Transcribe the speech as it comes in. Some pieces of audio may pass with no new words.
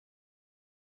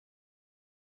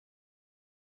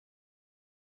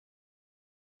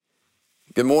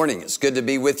Good morning. It's good to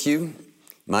be with you.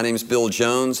 My name is Bill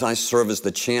Jones. I serve as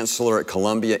the Chancellor at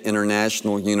Columbia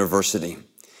International University.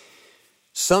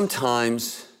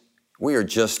 Sometimes we are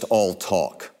just all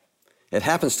talk. It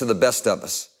happens to the best of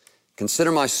us.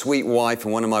 Consider my sweet wife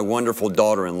and one of my wonderful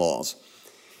daughter-in-laws.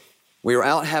 We were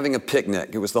out having a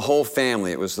picnic. It was the whole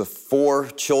family. It was the 4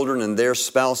 children and their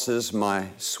spouses, my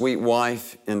sweet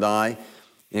wife and I,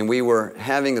 and we were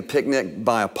having a picnic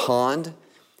by a pond.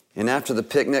 And after the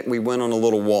picnic, we went on a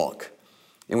little walk.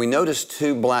 And we noticed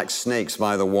 2 black snakes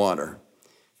by the water.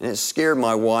 And it scared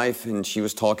my wife, and she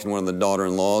was talking to one of the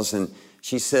daughter-in-laws, and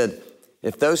she said,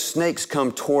 if those snakes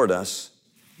come toward us,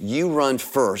 you run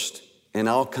first, and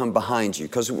I'll come behind you.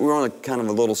 Because we were on a kind of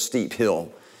a little steep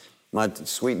hill. My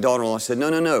sweet daughter-in-law said,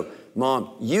 no,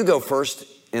 Mom, you go first,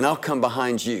 and I'll come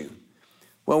behind you.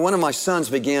 Well, one of my sons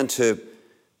began to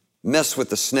mess with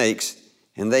the snakes,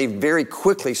 and they very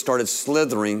quickly started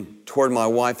slithering toward my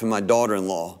wife and my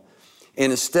daughter-in-law. And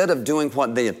instead of doing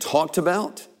what they had talked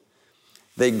about,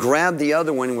 they grabbed the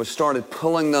other one and started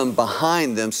pulling them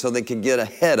behind them so they could get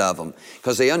ahead of them.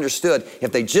 Because they understood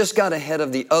if they just got ahead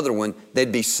of the other one,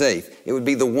 they'd be safe. It would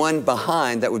be the one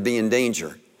behind that would be in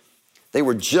danger. They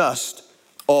were just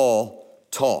all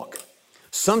talk.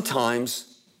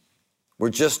 Sometimes we're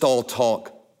just all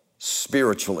talk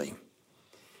spiritually.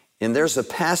 And there's a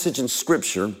passage in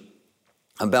Scripture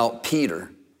about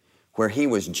Peter where he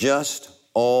was just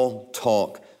all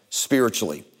talk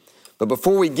spiritually. But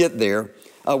before we get there,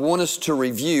 I want us to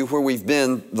review where we've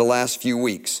been the last few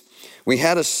weeks. We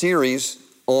had a series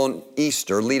on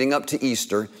Easter, leading up to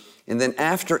Easter, and then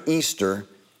after Easter,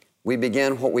 we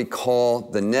began what we call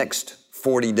the next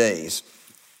 40 days.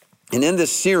 And in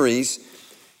this series,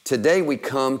 today we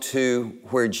come to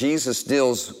where Jesus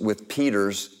deals with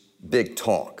Peter's big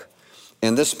talk.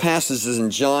 And this passage is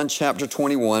in John chapter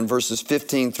 21, verses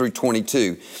 15 through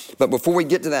 22. But before we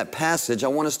get to that passage, I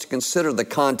want us to consider the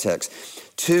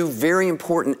context. 2 very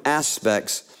important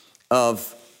aspects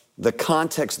of the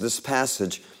context of this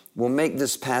passage will make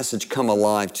this passage come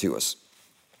alive to us.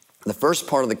 The first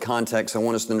part of the context I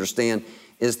want us to understand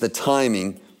is the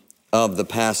timing of the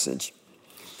passage.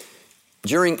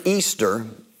 During Easter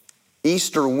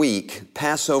week,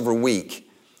 Passover week,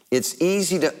 it's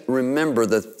easy to remember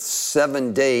the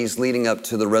 7 days leading up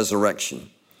to the resurrection.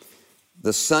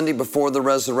 The Sunday before the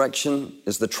resurrection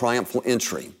is the triumphal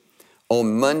entry.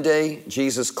 On Monday,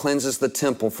 Jesus cleanses the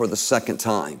temple for the second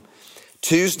time.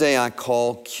 Tuesday, I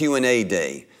call Q&A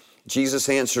day. Jesus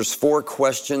answers 4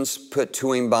 questions put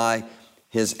to him by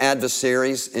his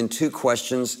adversaries and 2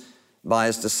 questions by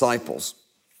his disciples.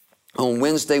 On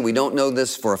Wednesday, we don't know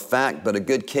this for a fact, but a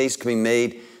good case can be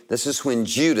made. This is when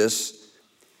Judas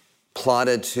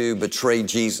plotted to betray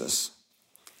Jesus.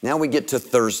 Now we get to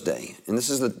Thursday, and this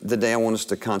is the day I want us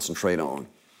to concentrate on.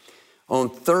 On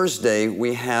Thursday,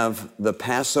 we have the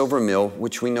Passover meal,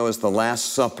 which we know as the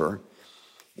Last Supper,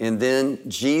 and then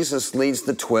Jesus leads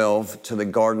the 12 to the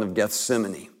Garden of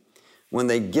Gethsemane. When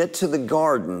they get to the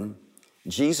garden,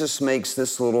 Jesus makes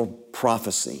this little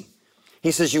prophecy.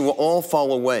 He says, you will all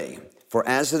fall away, for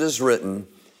as it is written,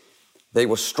 they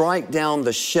will strike down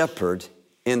the shepherd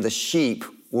and the sheep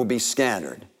will be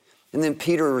scattered. And then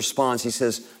Peter responds, he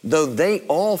says, though they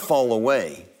all fall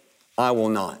away, I will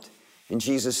not. And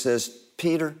Jesus says,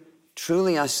 Peter,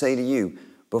 truly I say to you,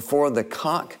 before the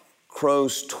cock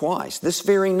crows twice, this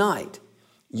very night,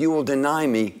 you will deny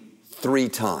me 3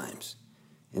 times.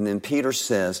 And then Peter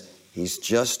says, he's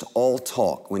just all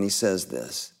talk when he says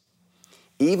this.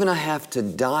 Even I have to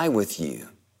die with you,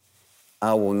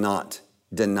 I will not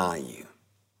deny you.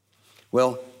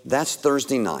 Well, that's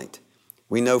Thursday night.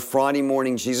 We know Friday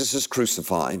morning Jesus is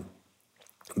crucified,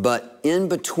 but in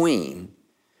between,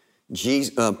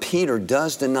 Peter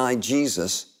does deny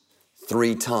Jesus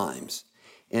 3 times.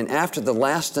 And after the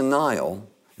last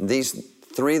denial, these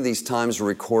 3 of these times are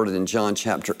recorded in John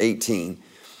chapter 18,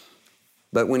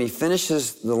 but when he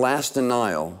finishes the last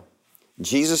denial,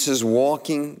 Jesus is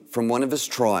walking from one of his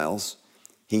trials.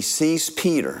 He sees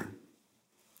Peter,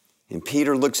 and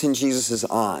Peter looks in Jesus'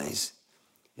 eyes,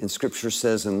 and Scripture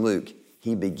says in Luke,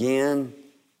 he began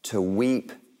to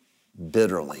weep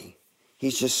bitterly.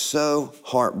 He's just so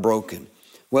heartbroken.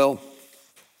 Well,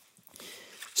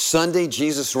 Sunday,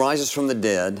 Jesus rises from the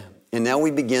dead, and now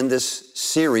we begin this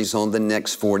series on the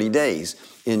next 40 days.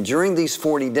 And during these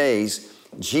 40 days,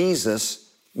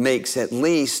 Jesus makes at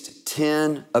least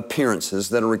 10 appearances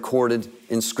that are recorded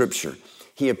in Scripture.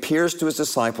 He appears to his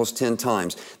disciples 10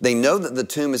 times. They know that the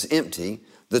tomb is empty.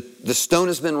 The stone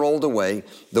has been rolled away.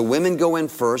 The women go in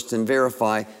first and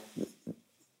verify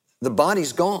the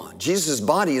body's gone. Jesus'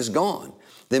 body is gone.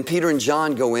 Then Peter and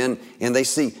John go in and they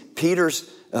see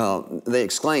Peter's they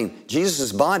exclaim,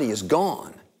 Jesus' body is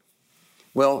gone.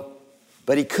 Well,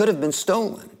 but he could have been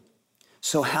stolen.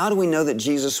 So how do we know that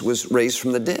Jesus was raised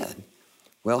from the dead?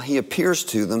 Well, he appears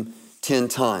to them 10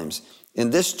 times. In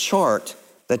this chart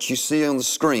that you see on the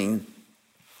screen,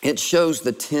 it shows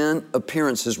the 10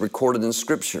 appearances recorded in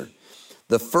Scripture.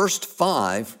 The first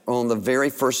 5 are on the very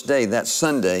first day, that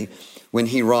Sunday, when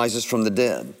he rises from the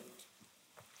dead.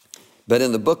 But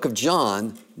in the book of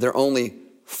John, there are only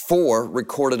 4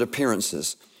 recorded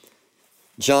appearances.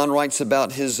 John writes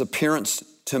about his appearance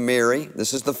to Mary.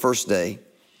 This is the first day.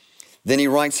 Then he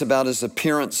writes about his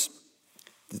appearance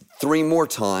 3 more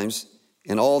times,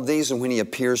 and all these are when he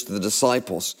appears to the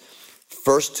disciples.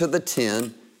 First to the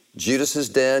 10, Judas is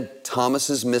dead, Thomas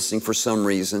is missing for some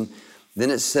reason. Then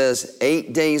it says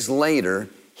 8 days later,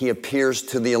 he appears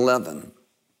to the 11.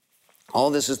 All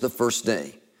this is the first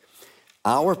day.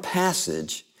 Our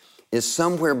passage is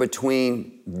somewhere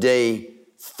between day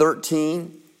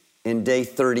 13 and day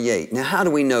 38. Now, how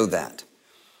do we know that?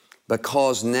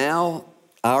 Because now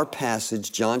our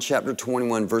passage, John chapter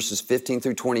 21, verses 15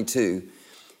 through 22,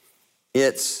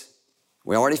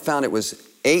 we already found it was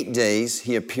 8 days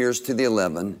he appears to the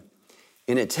 11,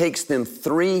 and it takes them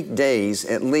 3 days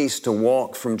at least to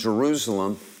walk from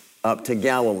Jerusalem up to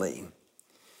Galilee.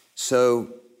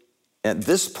 So at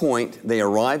this point, they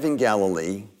arrive in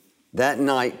Galilee. That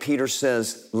night, Peter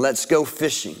says, let's go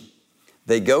fishing.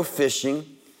 They go fishing.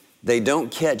 They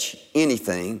don't catch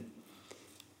anything.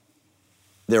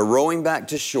 They're rowing back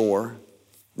to shore.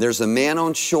 There's a man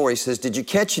on shore. He says, did you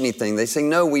catch anything? They say,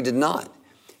 no, we did not.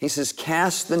 He says,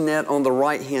 cast the net on the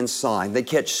right-hand side. They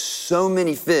catch so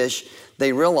many fish,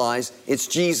 they realize it's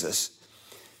Jesus.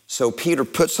 So Peter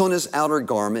puts on his outer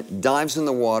garment, dives in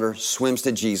the water, swims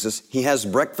to Jesus. He has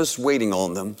breakfast waiting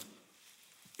on them.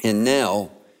 And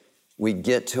now we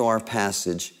get to our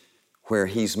passage where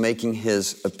he's making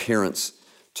his appearance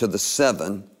to the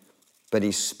 7, but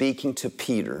he's speaking to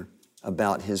Peter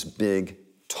about his big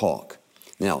talk.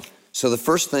 Now, so the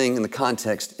first thing in the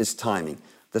context is timing.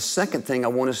 The second thing I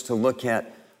want us to look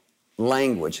at,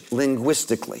 language,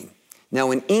 linguistically.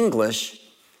 Now in English,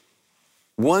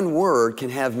 one word can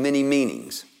have many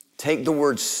meanings. Take the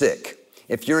word sick.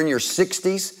 If you're in your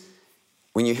 60s,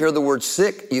 when you hear the word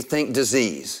sick, you think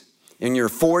disease. In your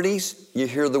 40s, you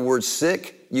hear the word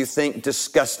sick, you think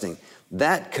disgusting.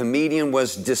 That comedian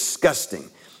was disgusting.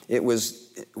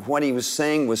 What he was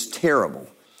saying was terrible.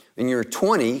 In your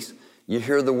 20s, you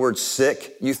hear the word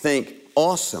sick, you think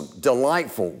awesome,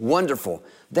 delightful, wonderful.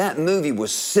 That movie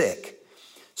was sick.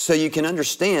 So you can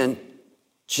understand,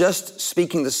 just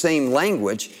speaking the same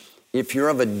language, if you're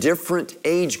of a different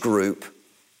age group,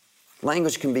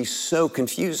 language can be so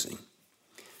confusing.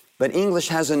 But English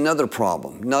has another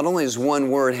problem. Not only does one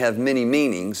word have many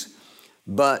meanings,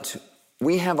 but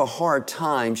we have a hard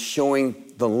time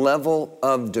showing the level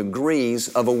of degrees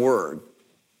of a word.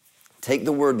 Take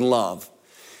the word love.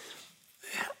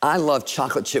 I love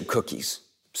chocolate chip cookies.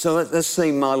 So let's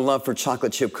say my love for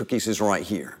chocolate chip cookies is right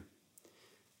here.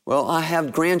 Well, I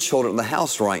have grandchildren in the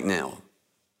house right now,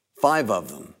 5 of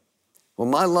them. Well,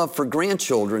 my love for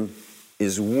grandchildren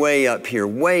is way up here,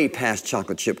 way past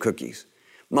chocolate chip cookies.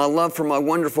 My love for my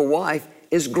wonderful wife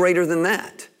is greater than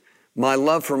that. My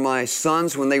love for my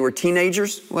sons when they were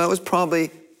teenagers, well, it was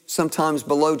probably sometimes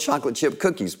below chocolate chip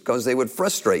cookies because they would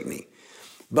frustrate me.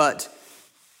 But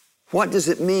what does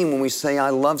it mean when we say I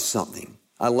love something?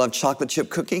 I love chocolate chip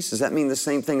cookies. Does that mean the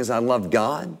same thing as I love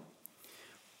God?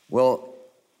 Well,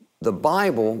 the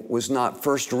Bible was not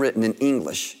first written in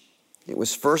English. It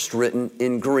was first written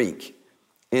in Greek.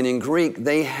 And in Greek,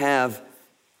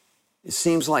 it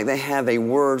seems like they have a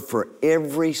word for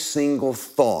every single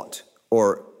thought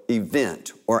or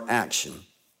event or action.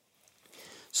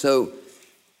 So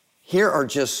here are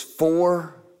just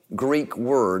 4 Greek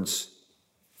words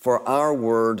for our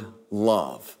word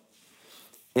love.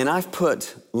 And I've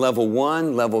put level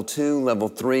 1, level 2, level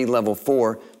 3, level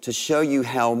 4 to show you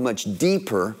how much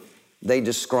deeper they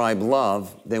describe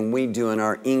love than we do in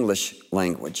our English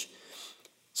language.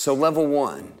 So level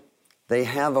 1, they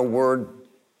have a word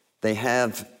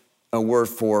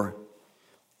for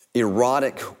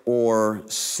erotic or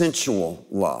sensual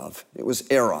love. It was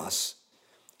eros.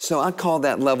 So I call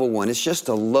that level 1. It's just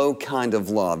a low kind of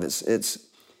love.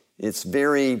 It's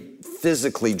very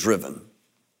physically driven.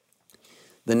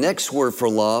 The next word for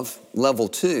love, level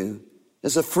 2,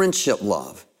 is a friendship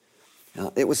love.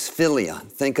 It was philia.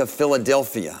 Think of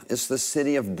Philadelphia. It's the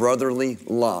city of brotherly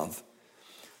love.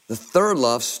 The third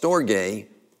love, storge,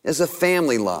 is a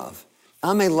family love.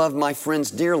 I may love my friends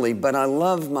dearly, but I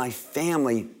love my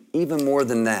family even more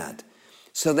than that.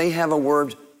 So they have a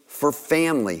word for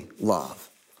family love.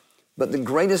 but the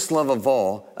greatest love of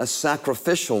all, a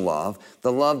sacrificial love,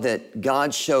 the love that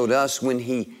God showed us when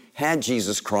He had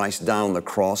Jesus Christ die on the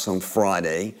cross on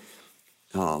Friday,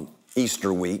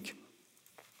 Easter week.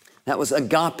 That was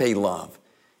agape love.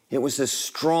 It was a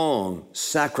strong,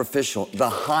 sacrificial,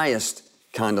 the highest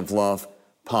kind of love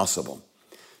possible.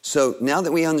 So now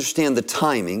that we understand the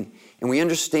timing and we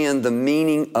understand the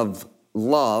meaning of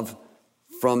love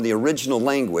from the original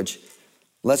language,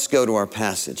 let's go to our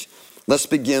passage. Let's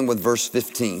begin with verse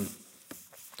 15.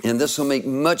 And this will make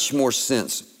much more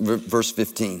sense, verse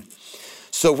 15.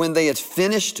 So when they had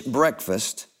finished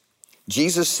breakfast,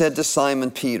 Jesus said to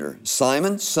Simon Peter,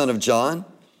 Simon, son of John,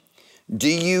 do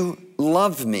you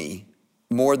love me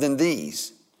more than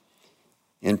these?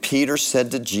 And Peter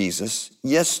said to Jesus,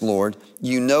 yes, Lord,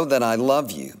 you know that I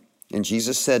love you. And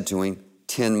Jesus said to him,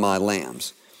 tend my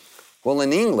lambs. Well,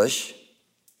 in English,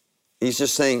 he's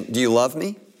just saying, do you love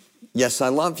me? Yes, I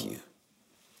love you.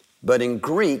 But in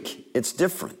Greek, it's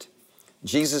different.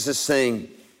 Jesus is saying,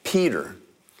 Peter,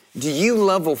 do you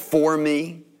level for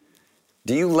me?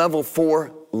 Do you level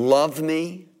for love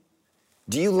me?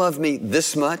 Do you love me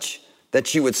this much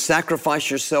that you would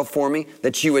sacrifice yourself for me,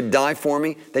 that you would die for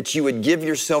me, that you would give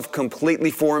yourself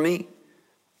completely for me?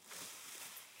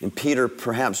 And Peter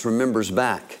perhaps remembers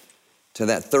back to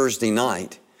that Thursday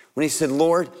night when he said,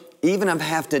 Lord, even if I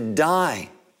have to die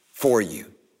for you,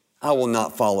 I will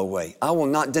not fall away. I will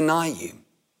not deny you.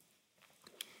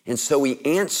 And so he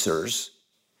answers,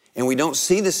 and we don't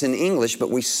see this in English,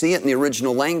 but we see it in the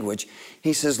original language.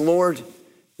 He says, Lord,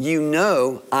 you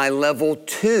know I level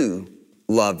to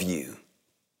love you.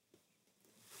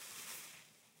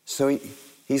 So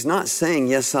he's not saying,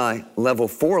 yes, I level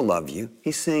for love you.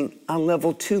 He's saying, I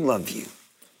level to love you.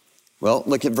 Well,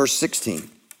 look at verse 16.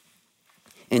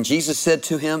 And Jesus said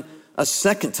to him a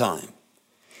second time,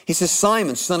 he says,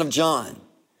 Simon, son of John,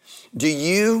 do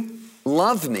you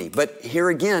love me? But here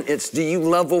again, it's do you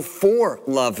level for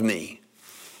love me?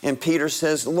 And Peter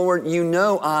says, Lord, you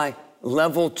know I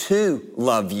level to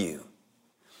love you.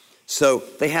 So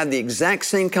they had the exact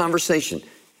same conversation.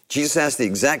 Jesus asked the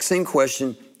exact same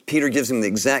question. Peter gives him the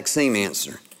exact same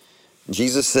answer.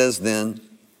 Jesus says then,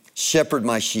 shepherd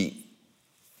my sheep.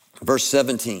 Verse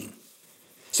 17.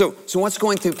 So what's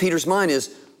going through Peter's mind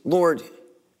is, Lord,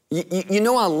 you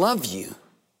know I love you,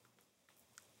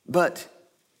 but,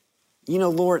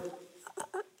 Lord,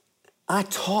 I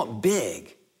talk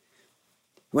big.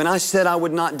 When I said I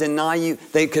would not deny you,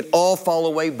 they could all fall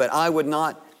away, but I would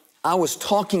not. I was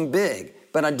talking big,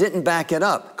 but I didn't back it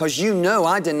up because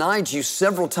I denied you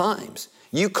several times.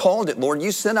 You called it, Lord.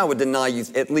 You said I would deny you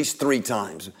at least 3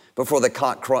 times before the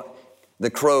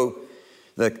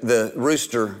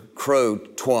rooster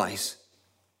crowed twice.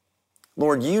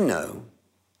 Lord, you know,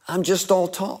 I'm just all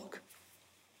talk.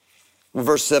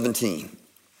 Verse 17.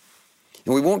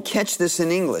 And we won't catch this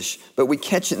in English, but we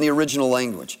catch it in the original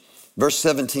language. Verse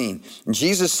 17.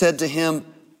 Jesus said to him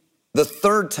the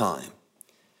third time,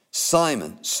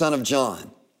 Simon, son of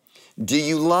John, do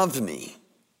you love me?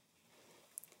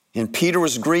 And Peter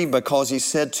was grieved because he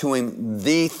said to him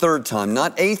the third time,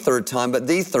 not a third time, but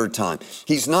the third time.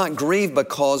 He's not grieved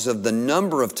because of the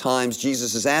number of times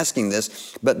Jesus is asking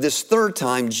this, but this third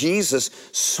time, Jesus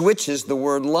switches the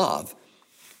word love.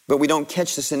 But we don't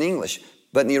catch this in English.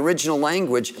 But in the original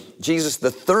language, Jesus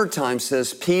the third time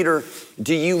says, Peter,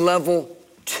 do you level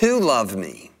to love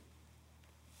me?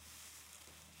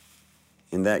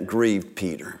 And that grieved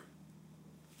Peter.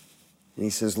 And he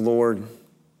says, Lord,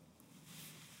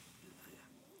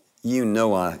 you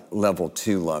know I level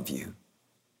to love you.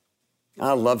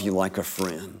 I love you like a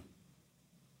friend.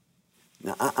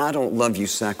 Now, I don't love you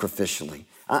sacrificially.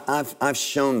 I've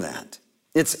shown that.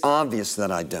 It's obvious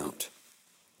that I don't.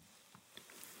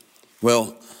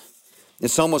 Well,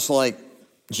 it's almost like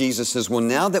Jesus says, well,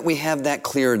 now that we have that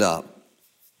cleared up,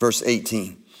 verse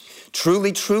 18,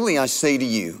 truly, truly, I say to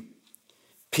you,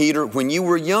 Peter, when you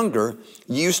were younger,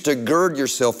 you used to gird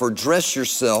yourself or dress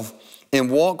yourself and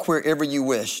walk wherever you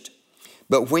wished.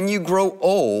 But when you grow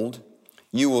old,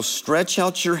 you will stretch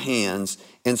out your hands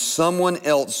and someone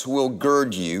else will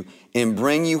gird you and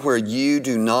bring you where you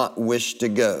do not wish to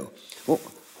go. Well,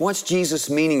 what's Jesus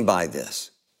meaning by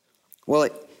this? Well,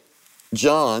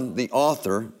 John, the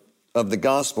author of the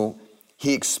gospel,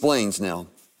 he explains now.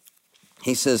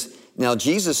 He says, now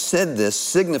Jesus said this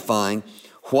signifying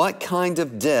what kind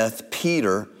of death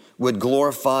Peter would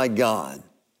glorify God.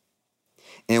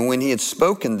 And when he had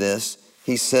spoken this,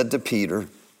 he said to Peter,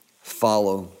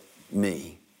 follow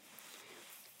me.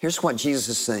 Here's what Jesus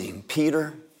is saying.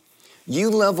 Peter, you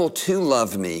level to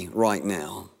love me right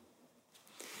now.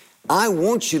 I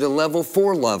want you to level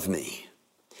for love me.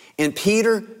 And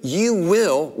Peter, you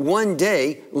will one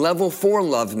day level 4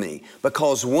 love me,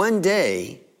 because one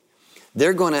day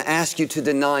they're going to ask you to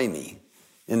deny me.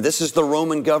 And this is the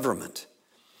Roman government.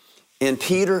 And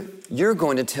Peter, you're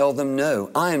going to tell them,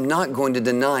 no, I am not going to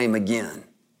deny him again.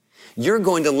 You're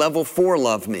going to level 4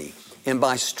 love me. And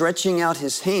by stretching out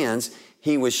his hands,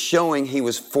 he was showing, he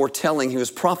was foretelling, he was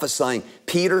prophesying,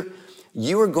 Peter,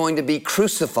 you are going to be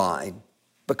crucified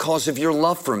because of your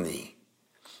love for me.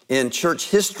 In church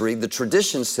history, the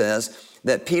tradition says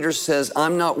that Peter says,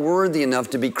 I'm not worthy enough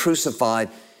to be crucified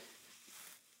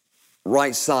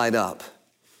right side up.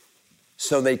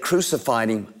 So they crucified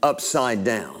him upside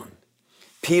down.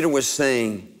 Peter was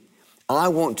saying, I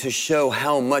want to show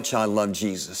how much I love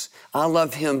Jesus. I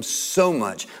love him so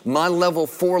much. My level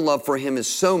 4 love for him is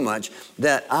so much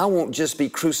that I won't just be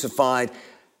crucified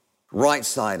right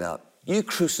side up. You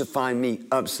crucify me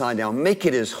upside down. Make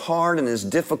it as hard and as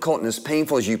difficult and as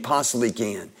painful as you possibly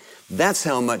can. That's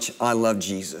how much I love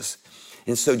Jesus.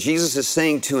 And so Jesus is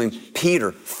saying to him,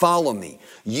 Peter, follow me.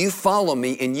 You follow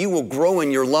me and you will grow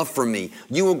in your love for me.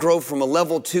 You will grow from a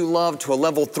level 2 love to a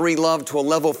level 3 love to a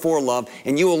level 4 love.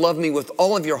 And you will love me with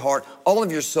all of your heart, all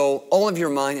of your soul, all of your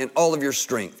mind, and all of your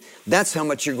strength. That's how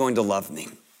much you're going to love me.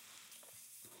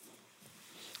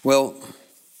 Well,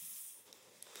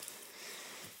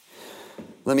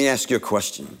 let me ask you a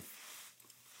question.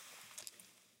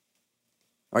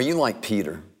 Are you like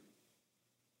Peter?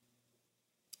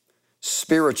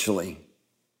 Spiritually,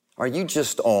 are you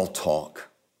just all talk?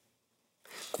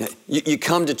 You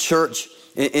come to church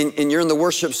and you're in the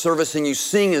worship service and you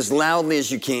sing as loudly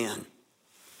as you can.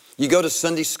 You go to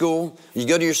Sunday school, you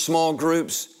go to your small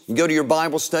groups, you go to your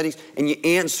Bible studies, and you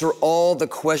answer all the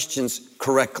questions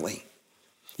correctly.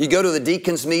 You go to the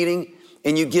deacons meeting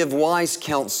and you give wise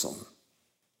counsel.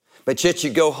 But yet you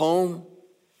go home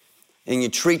and you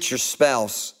treat your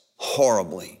spouse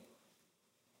horribly.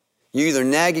 You're either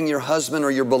nagging your husband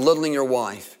or you're belittling your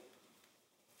wife.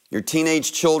 Your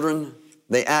teenage children,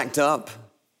 they act up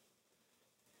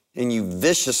and you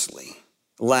viciously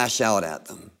lash out at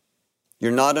them.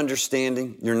 You're not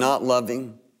understanding. You're not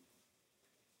loving.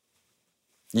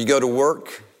 You go to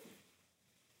work.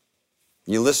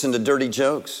 You listen to dirty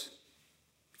jokes.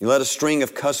 You let a string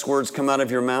of cuss words come out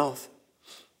of your mouth.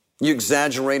 You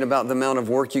exaggerate about the amount of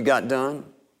work you got done.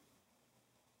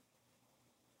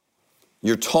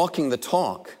 You're talking the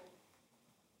talk,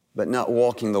 but not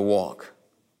walking the walk.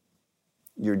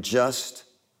 You're just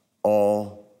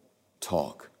all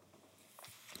talk.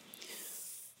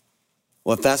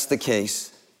 Well, if that's the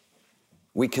case,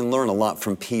 we can learn a lot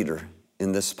from Peter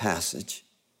in this passage.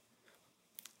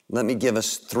 Let me give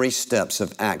us 3 steps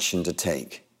of action to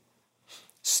take.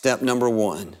 Step number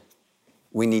 1,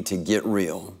 we need to get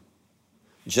real.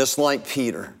 Just like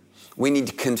Peter, we need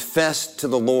to confess to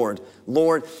the Lord,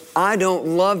 Lord, I don't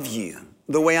love you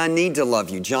the way I need to love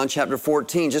you. John chapter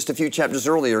 14, just a few chapters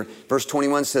earlier, verse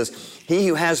 21 says, he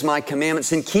who has my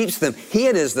commandments and keeps them, he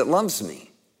it is that loves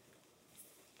me.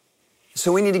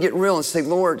 So we need to get real and say,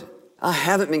 Lord, I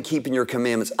haven't been keeping your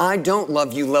commandments. I don't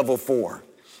love you level 4.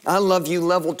 I love you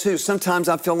level 2. Sometimes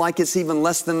I feel like it's even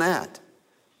less than that.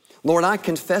 Lord, I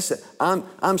confess it.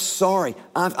 I'm sorry.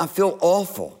 I feel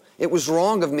awful. It was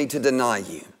wrong of me to deny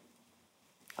you.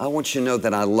 I want you to know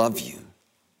that I love you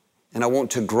and I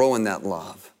want to grow in that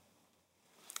love.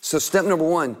 So step number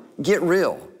 1, get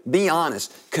real. Be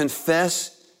honest.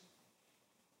 Confess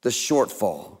the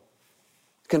shortfall.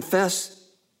 Confess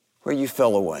where you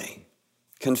fell away.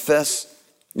 Confess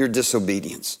your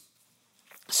disobedience.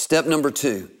 Step number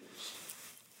 2.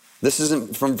 This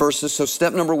isn't from verses. So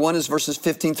step number 1 is verses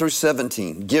 15 through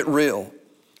 17. Get real.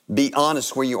 Be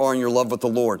honest where you are in your love with the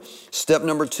Lord. Step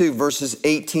number 2, verses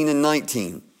 18 and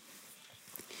 19.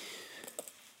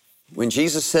 When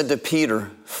Jesus said to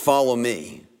Peter, follow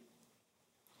me,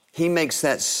 he makes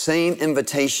that same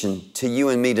invitation to you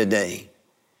and me today.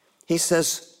 He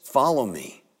says, follow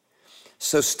me.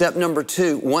 So step number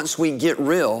 2, once we get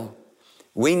real,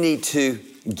 we need to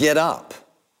get up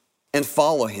and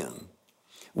follow him.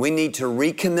 We need to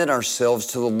recommit ourselves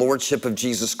to the Lordship of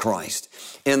Jesus Christ.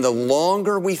 And the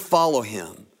longer we follow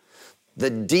him, the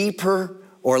deeper,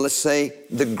 or let's say,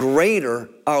 the greater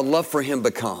our love for him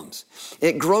becomes.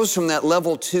 It grows from that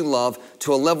level 2 love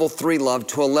to a level 3 love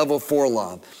to a level 4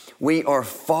 love. We are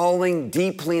falling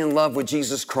deeply in love with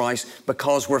Jesus Christ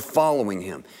because we're following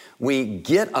him. We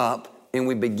get up and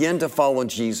we begin to follow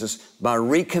Jesus by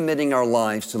recommitting our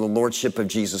lives to the Lordship of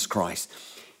Jesus Christ.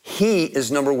 He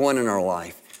is number 1 in our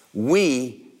life.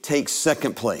 We take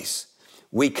second place.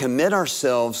 We commit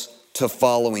ourselves to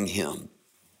following him.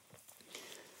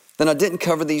 Then I didn't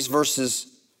cover these verses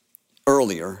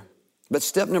earlier, But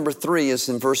step number 3 is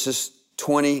in verses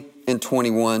 20 and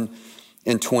 21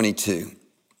 and 22.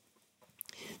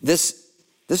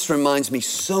 This reminds me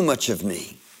so much of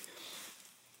me.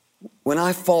 When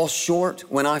I fall short,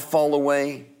 when I fall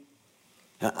away,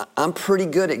 I'm pretty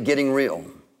good at getting real.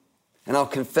 And I'll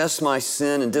confess my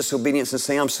sin and disobedience and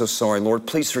say, I'm so sorry, Lord,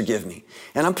 please forgive me.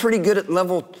 And I'm pretty good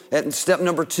at step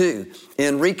number 2,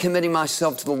 in recommitting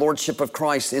myself to the Lordship of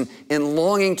Christ, in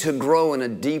longing to grow in a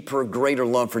deeper, greater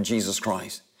love for Jesus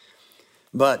Christ.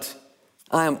 But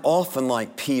I am often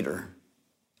like Peter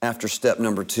after step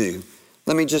number 2.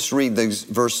 Let me just read those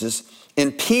verses.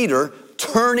 And Peter,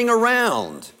 turning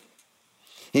around,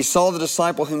 he saw the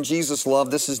disciple whom Jesus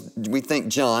loved, this is, we think,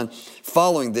 John,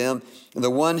 following them, the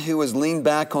one who was leaned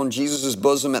back on Jesus'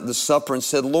 bosom at the supper and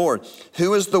said, Lord,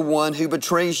 who is the one who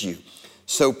betrays you?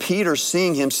 So Peter,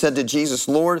 seeing him, said to Jesus,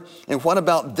 Lord, and what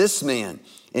about this man?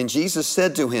 And Jesus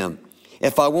said to him,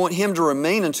 if I want him to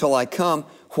remain until I come,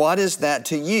 what is that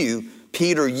to you?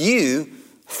 Peter, you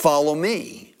follow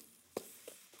me.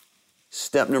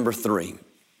 Step number 3.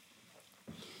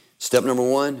 Step number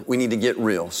 1, we need to get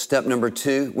real. Step number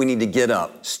 2, we need to get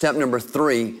up. Step number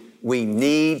 3, we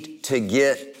need to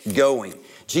get going.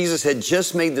 Jesus had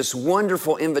just made this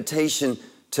wonderful invitation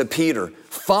to Peter,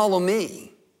 follow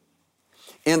me.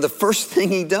 And the first thing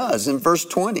he does in verse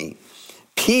 20,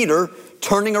 Peter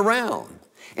turning around.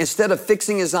 Instead of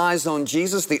fixing his eyes on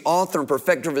Jesus, the author and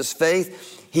perfecter of his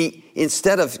faith,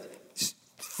 instead of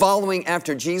following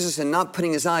after Jesus and not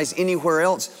putting his eyes anywhere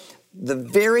else, the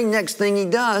very next thing he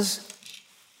does,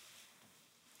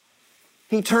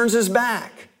 he turns his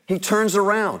back. He turns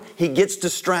around. He gets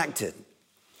distracted.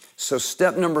 So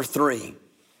step number 3,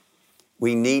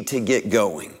 we need to get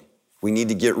going. We need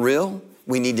to get real.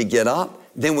 We need to get up.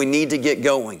 Then we need to get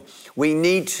going. We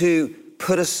need to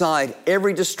put aside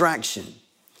every distraction.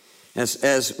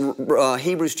 As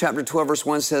Hebrews chapter 12, verse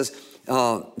 1 says,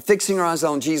 fixing our eyes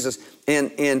on Jesus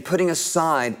and putting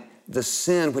aside the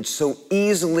sin which so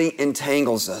easily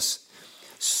entangles us.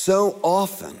 So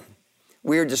often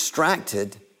we are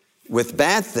distracted with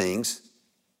bad things,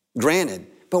 granted,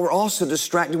 but we're also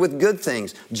distracted with good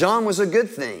things. John was a good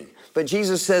thing, but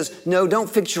Jesus says, no, don't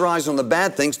fix your eyes on the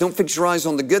bad things. Don't fix your eyes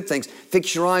on the good things.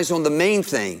 Fix your eyes on the main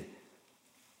thing,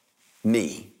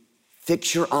 me.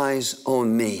 Fix your eyes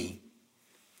on me.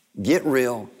 Get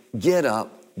real, get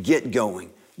up, get going.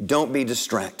 Don't be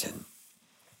distracted.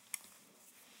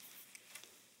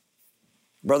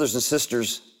 Brothers and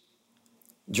sisters,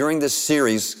 during this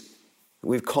series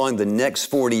we've called the next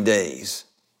 40 days,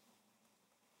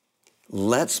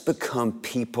 let's become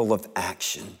people of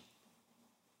action.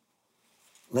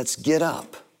 Let's get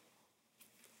up.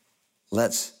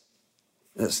 Let's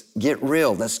get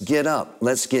real. Let's get up.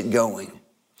 Let's get going.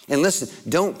 And listen,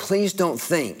 please don't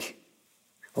think,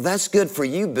 well, that's good for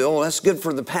you, Bill. That's good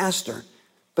for the pastor.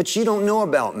 But you don't know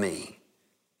about me.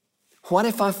 What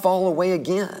if I fall away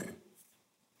again?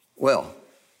 Well,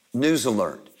 news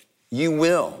alert. You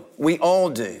will. We all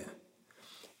do.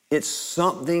 It's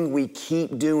something we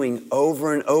keep doing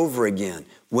over and over again.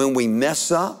 When we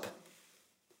mess up,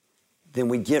 then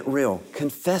we get real.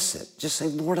 Confess it. Just say,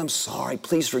 Lord, I'm sorry.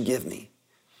 Please forgive me.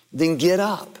 Then get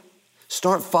up.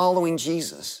 Start following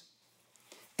Jesus.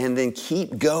 And then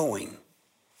keep going.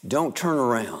 Don't turn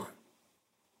around.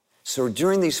 So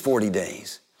during these 40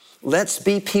 days, let's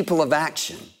be people of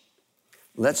action.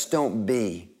 Let's don't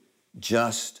be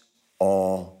just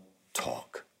all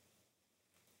talk.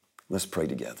 Let's pray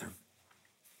together.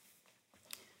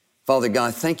 Father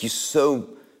God, thank you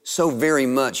so very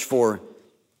much for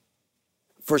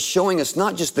showing us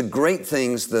not just the great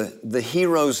things the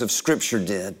heroes of Scripture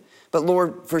did, but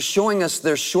Lord, for showing us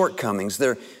their shortcomings,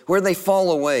 where they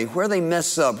fall away, where they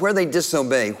mess up, where they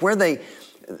disobey, where they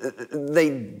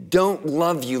don't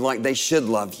love you like they should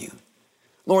love you.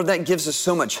 Lord, that gives us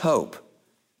so much hope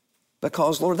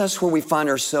because, Lord, that's where we find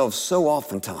ourselves so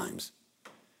oftentimes.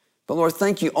 But Lord,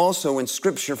 thank you also in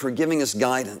Scripture for giving us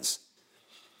guidance,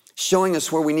 showing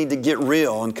us where we need to get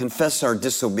real and confess our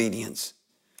disobedience,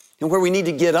 and where we need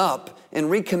to get up and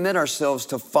recommit ourselves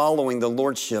to following the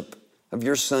Lordship of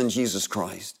your Son, Jesus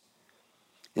Christ.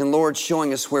 And Lord,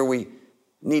 showing us where we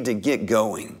need to get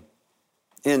going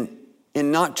and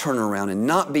not turn around and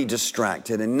not be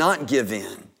distracted and not give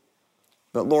in.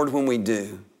 But Lord, when we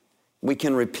do, we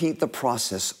can repeat the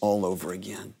process all over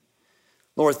again.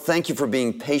 Lord, thank you for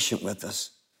being patient with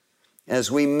us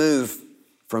as we move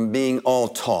from being all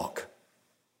talk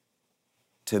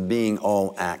to being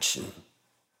all action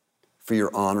for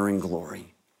your honor and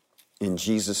glory. In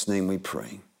Jesus' name we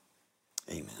pray.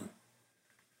 Amen.